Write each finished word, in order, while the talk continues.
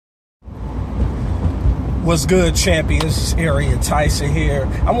What's good, champions? It's Arian, Tyson here.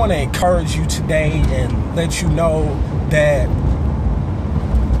 I want to encourage you today and let you know that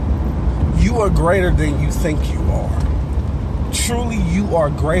you are greater than you think you are. Truly, you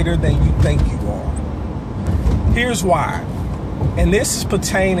are greater than you think you are. Here's why. And this is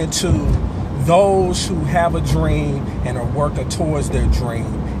pertaining to those who have a dream and are working towards their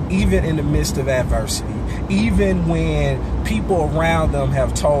dream, even in the midst of adversity, even when people around them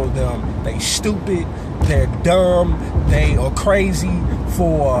have told them they stupid, they're dumb, they are crazy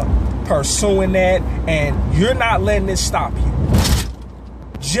for pursuing that, and you're not letting it stop you.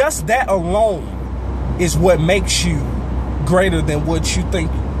 Just that alone is what makes you greater than what you think,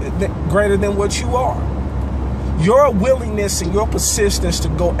 greater than what you are. Your willingness and your persistence to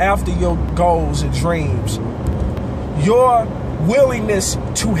go after your goals and dreams, your willingness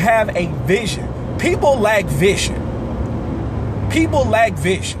to have a vision. People lack vision. People lack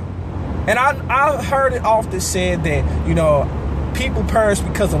vision. And I heard it often said that, you know, people perish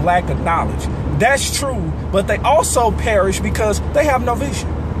because of lack of knowledge. That's true, but they also perish because they have no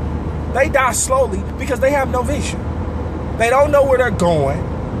vision. They die slowly because they have no vision. They don't know where they're going.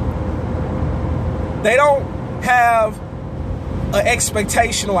 They don't have an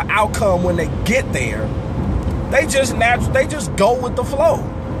expectation or an outcome when they get there. They just go with the flow.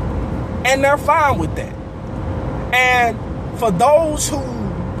 And they're fine with that. And for those who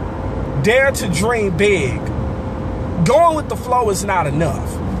dare to dream big, going with the flow is not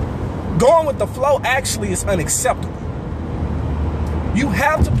enough. Going with the flow actually is unacceptable. You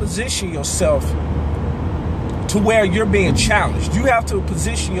have to position yourself to where you're being challenged. You have to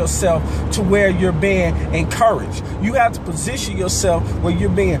position yourself to where you're being encouraged. You have to position yourself where you're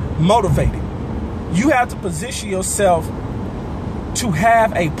being motivated. You have to position yourself to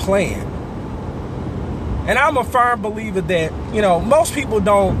have a plan. And I'm a firm believer that, you know, most people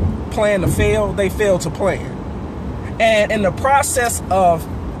don't plan to fail, they fail to plan. And in the process of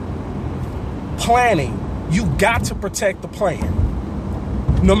planning, you got to protect the plan.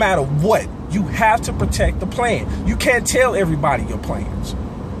 No matter what, you have to protect the plan. You can't tell everybody your plans.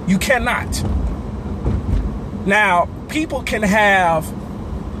 You cannot. Now, people can have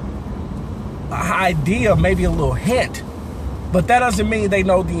an idea, maybe a little hint, but that doesn't mean they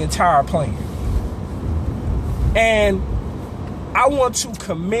know the entire plan. And I want to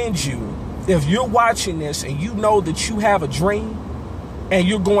commend you if you're watching this and you know that you have a dream and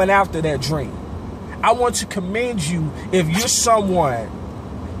you're going after that dream. I want to commend you if you're someone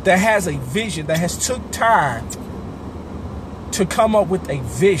that has a vision, that has took time to come up with a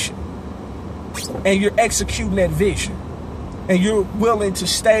vision, and you're executing that vision, and you're willing to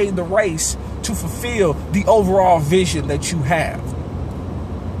stay in the race to fulfill the overall vision that you have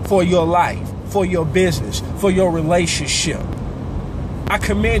for your life, for your business, for your relationship. I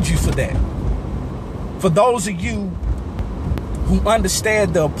commend you for that. For those of you who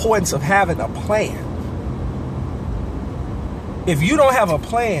understand the importance of having a plan, if you don't have a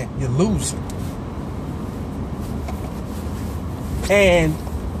plan, you're losing. And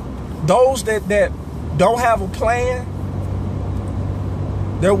those that don't have a plan,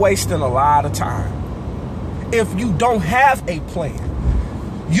 they're wasting a lot of time. If you don't have a plan,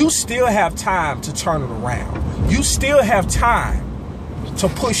 you still have time to turn it around. You still have time to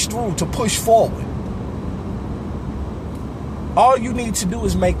push through, to push forward. All you need to do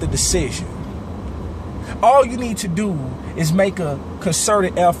is make the decision. All you need to do is make a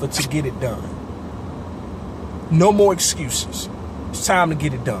concerted effort to get it done. No more excuses. It's time to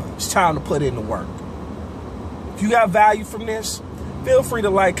get it done. It's time to put in the work. If you got value from this, feel free to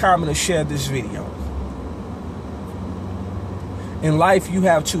like, comment, and share this video. In life, you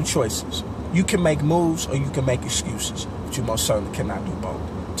have two choices. You can make moves or you can make excuses, but you most certainly cannot do both.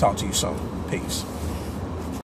 Talk to you soon. Peace.